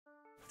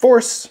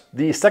Force,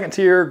 the second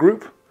tier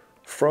group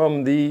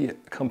from the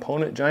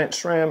component giant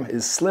SRAM,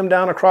 is slimmed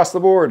down across the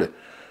board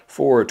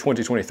for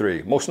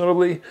 2023. Most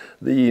notably,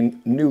 the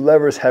new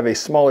levers have a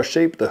smaller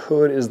shape. The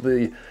hood is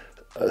the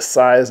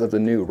size of the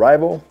new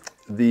rival.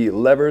 The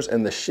levers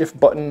and the shift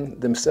button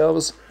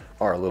themselves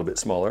are a little bit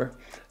smaller.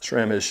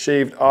 SRAM has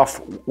shaved off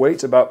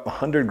weight about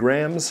 100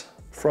 grams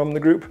from the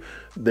group.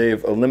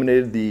 They've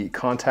eliminated the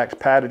contact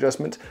pad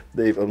adjustment.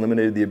 They've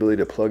eliminated the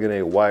ability to plug in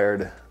a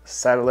wired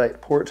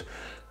satellite port.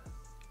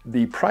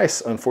 The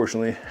price,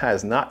 unfortunately,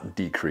 has not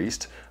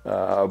decreased,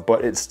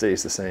 but it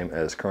stays the same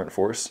as current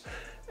Force.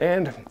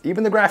 And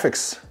even the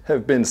graphics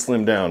have been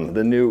slimmed down.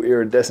 The new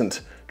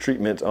iridescent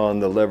treatment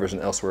on the levers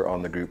and elsewhere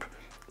on the group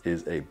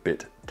is a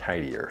bit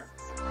tidier.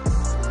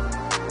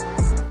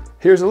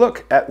 Here's a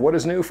look at what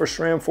is new for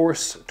SRAM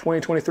Force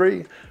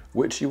 2023,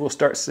 which you will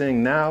start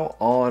seeing now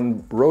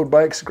on road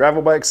bikes,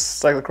 gravel bikes,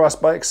 cyclocross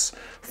bikes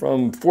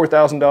from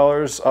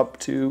 $4,000 up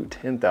to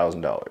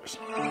 $10,000.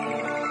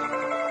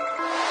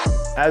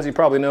 As you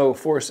probably know,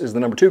 Force is the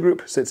number 2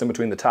 group, sits in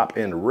between the top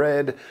end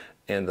red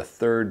and the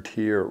third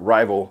tier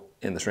rival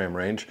in the SRAM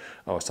range.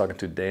 I was talking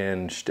to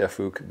Dan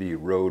Stefuk, the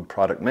road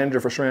product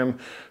manager for SRAM,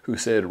 who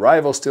said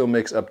rival still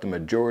makes up the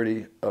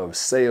majority of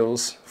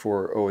sales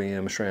for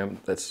OEM SRAM.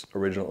 That's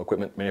original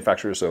equipment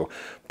manufacturers, so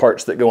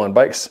parts that go on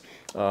bikes.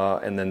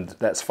 And then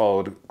that's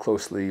followed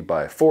closely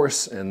by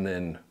Force, and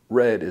then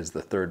red is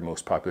the third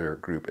most popular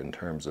group in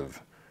terms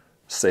of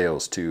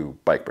sales to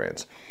bike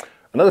brands.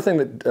 Another thing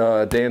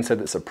that Dan said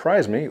that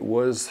surprised me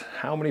was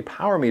how many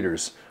power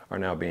meters are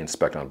now being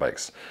spec'd on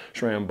bikes.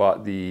 SRAM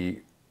bought the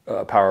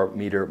power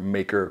meter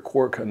maker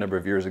Quark a number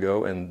of years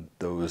ago, and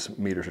those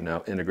meters are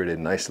now integrated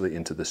nicely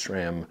into the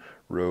SRAM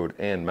road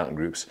and mountain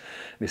groups.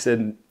 And he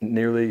said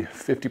nearly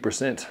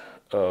 50%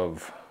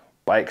 of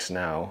bikes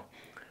now,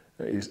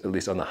 at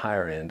least on the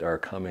higher end, are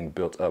coming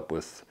built up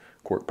with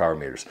Quark power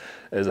meters.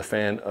 As a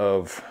fan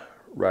of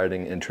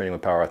riding and training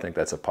with power, I think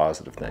that's a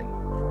positive thing.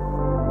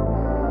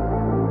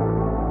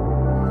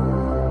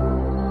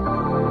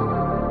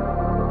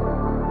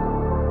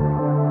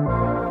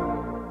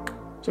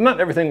 So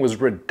not everything was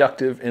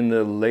reductive in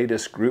the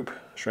latest group.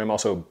 SRAM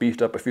also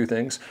beefed up a few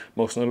things,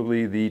 most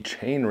notably the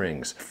chain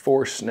rings.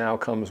 Force now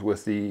comes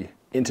with the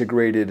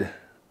integrated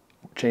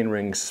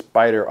chainring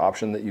spider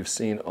option that you've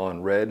seen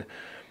on red.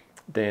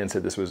 Dan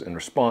said this was in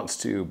response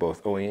to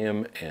both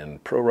OEM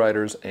and pro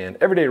riders and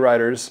everyday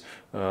riders,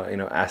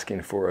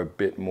 asking for a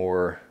bit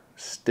more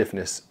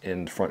stiffness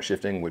in front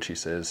shifting, which he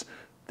says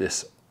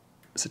this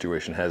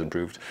situation has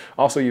improved.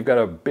 Also, you've got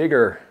a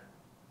bigger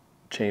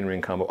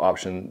chainring combo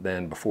option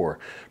than before.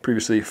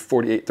 Previously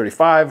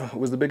 48-35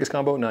 was the biggest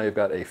combo, now you've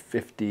got a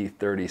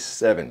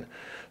 50-37.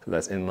 So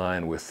that's in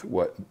line with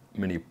what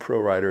many pro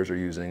riders are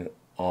using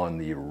on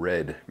the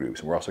red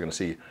groups. And we're also going to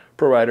see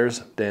pro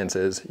riders, Dan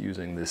says,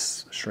 using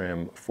this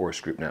SRAM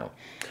Force group now.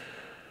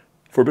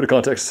 For a bit of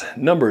context,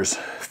 numbers,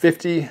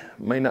 50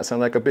 may not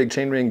sound like a big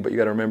chainring, but you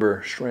got to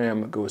remember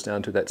SRAM goes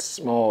down to that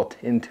small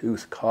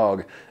 10-tooth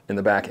cog in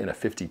the back, and a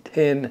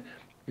 50-10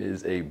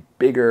 is a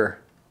bigger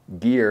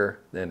gear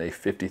than a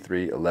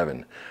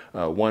 5311.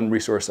 One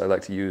resource I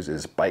like to use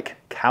is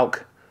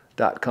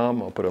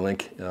bikecalc.com. I'll put a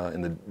link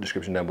in the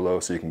description down below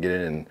so you can get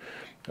in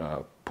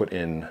and put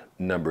in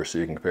numbers so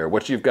you can compare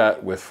what you've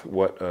got with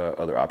what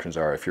other options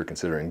are if you're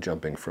considering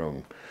jumping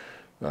from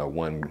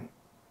one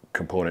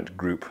component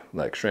group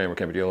like SRAM or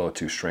Campodillo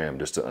to SRAM,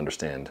 just to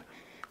understand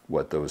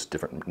what those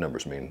different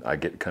numbers mean. I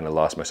get kind of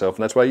lost myself,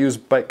 and that's why I use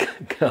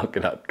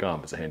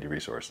bikecalc.com as a handy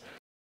resource.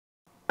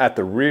 At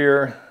the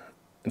rear,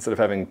 instead of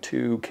having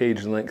 2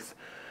 cage length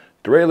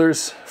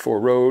derailleurs for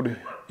road,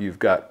 you've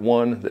got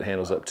one that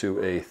handles up to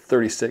a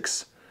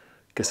 36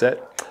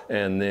 cassette.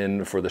 And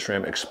then for the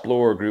SRAM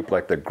Explorer group,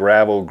 like the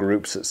gravel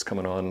groups that's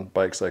coming on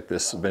bikes like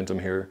this Ventum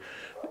here,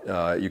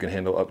 you can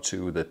handle up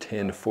to the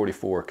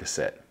 1044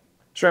 cassette.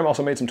 SRAM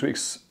also made some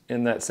tweaks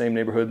in that same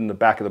neighborhood in the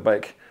back of the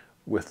bike,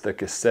 with the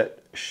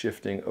cassette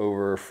shifting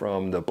over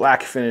from the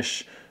black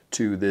finish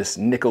to this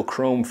nickel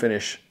chrome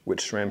finish,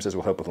 which SRAM says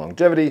will help with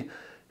longevity,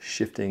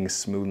 shifting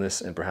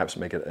smoothness, and perhaps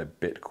make it a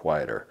bit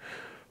quieter.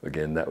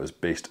 Again, that was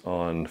based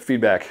on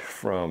feedback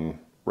from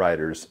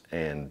riders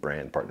and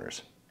brand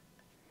partners.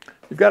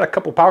 You've got a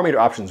couple power meter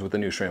options with the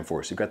new SRAM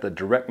Force. You've got the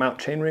direct mount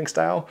chainring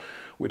style,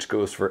 which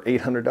goes for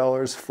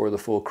 $800 for the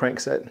full crank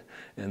set.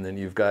 And then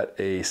you've got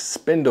a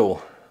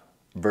spindle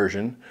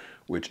version,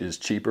 which is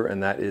cheaper,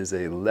 and that is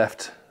a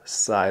left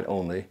side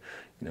only.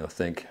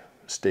 Think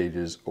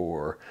Stages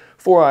or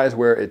 4Eyes,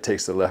 where it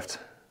takes the left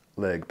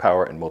leg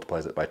power and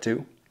multiplies it by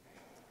 2.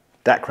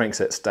 That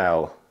crankset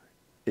style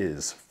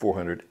is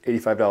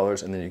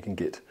 $485, and then you can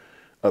get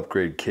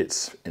upgrade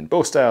kits in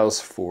both styles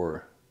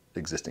for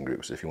existing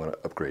groups if you want to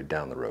upgrade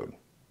down the road.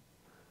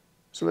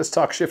 So let's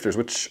talk shifters,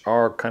 which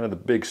are kind of the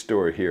big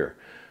story here.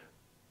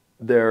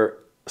 They're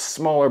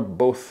smaller,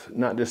 both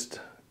not just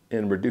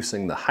in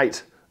reducing the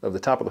height of the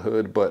top of the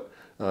hood, but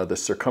the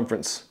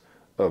circumference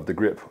of the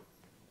grip,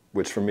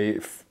 which for me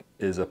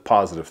is a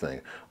positive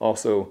thing.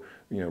 Also,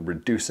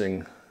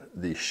 reducing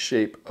the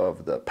shape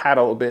of the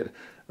paddle a bit,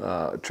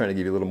 trying to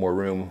give you a little more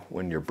room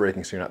when you're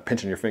braking so you're not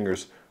pinching your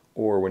fingers,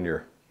 or when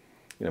you're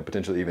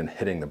potentially even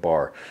hitting the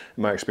bar.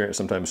 In my experience,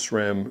 sometimes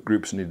SRAM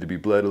groups need to be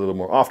bled a little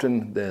more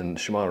often than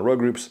Shimano rug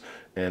groups,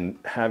 and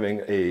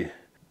having a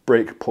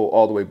brake pull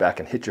all the way back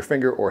and hit your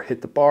finger or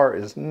hit the bar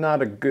is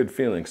not a good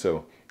feeling.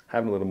 So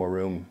having a little more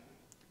room,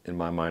 in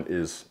my mind,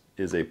 is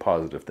a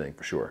positive thing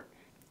for sure.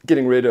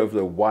 Getting rid of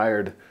the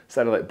wired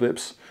satellite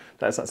blips,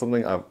 that's not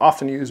something I've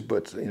often used,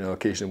 but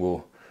occasionally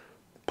we'll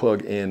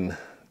plug in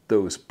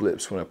those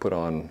blips when I put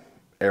on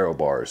aero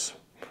bars,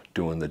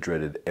 doing the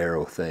dreaded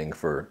aero thing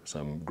for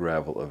some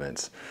gravel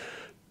events.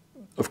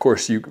 Of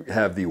course, you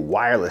have the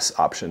wireless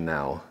option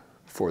now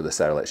for the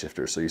satellite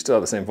shifters. So you still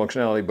have the same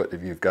functionality, but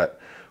if you've got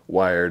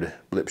wired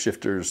blip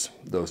shifters,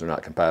 those are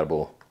not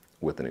compatible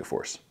with the new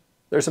Force.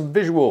 There's some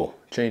visual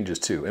changes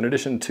too. In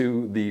addition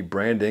to the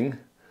branding,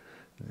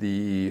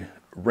 the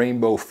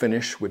rainbow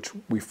finish, which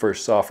we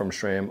first saw from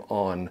SRAM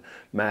on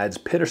Mads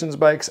Pedersen's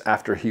bikes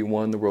after he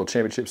won the World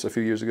Championships a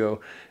few years ago,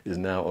 is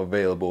now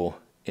available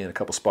in a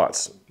couple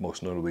spots,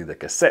 most notably the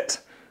cassette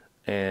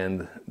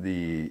and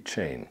the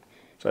chain.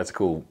 So that's a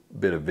cool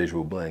bit of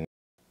visual bling.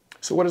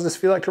 So what does this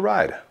feel like to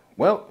ride?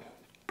 Well,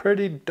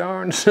 pretty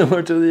darn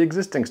similar to the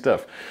existing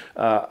stuff.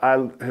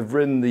 I have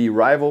ridden the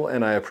Rival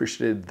and I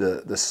appreciated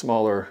the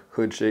smaller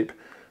hood shape.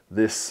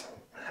 This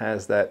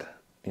has that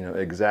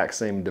exact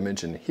same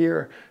dimension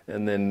here,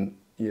 and then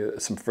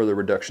some further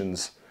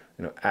reductions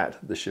at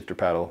the shifter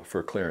paddle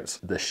for clearance.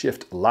 The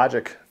shift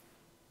logic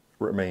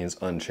remains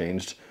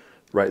unchanged.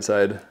 Right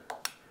side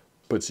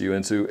puts you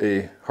into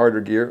a harder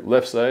gear,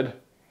 left side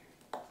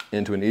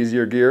into an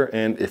easier gear,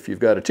 and if you've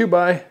got a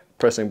 2x,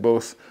 pressing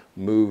both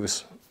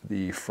moves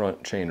the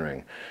front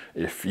chainring.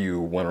 If you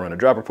want to run a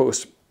dropper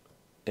post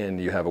and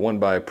you have a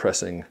 1x,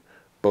 pressing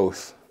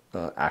both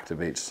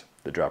activates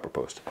the dropper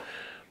post.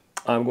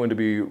 I'm going to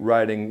be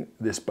riding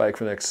this bike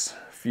for the next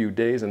few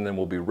days, and then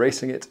we'll be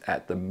racing it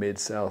at the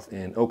Mid-South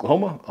in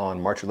Oklahoma on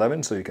March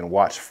 11, so you can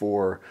watch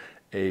for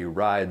a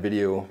ride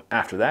video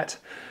after that.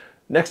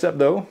 Next up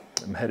though,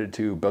 I'm headed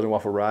to Belgian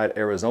Waffle Ride,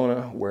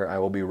 Arizona, where I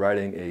will be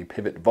riding a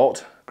Pivot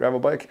Vault gravel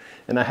bike,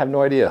 and I have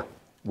no idea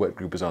what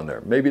group is on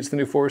there. Maybe it's the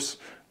new Force,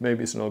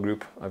 maybe it's an old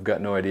group, I've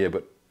got no idea,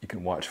 but you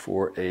can watch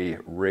for a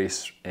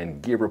race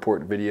and gear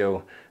report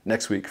video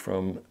next week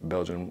from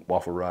Belgian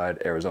Waffle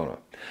Ride, Arizona.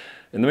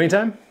 In the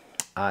meantime,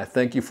 I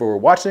thank you for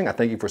watching, I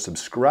thank you for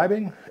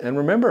subscribing, and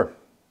remember,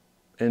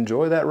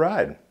 enjoy that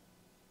ride.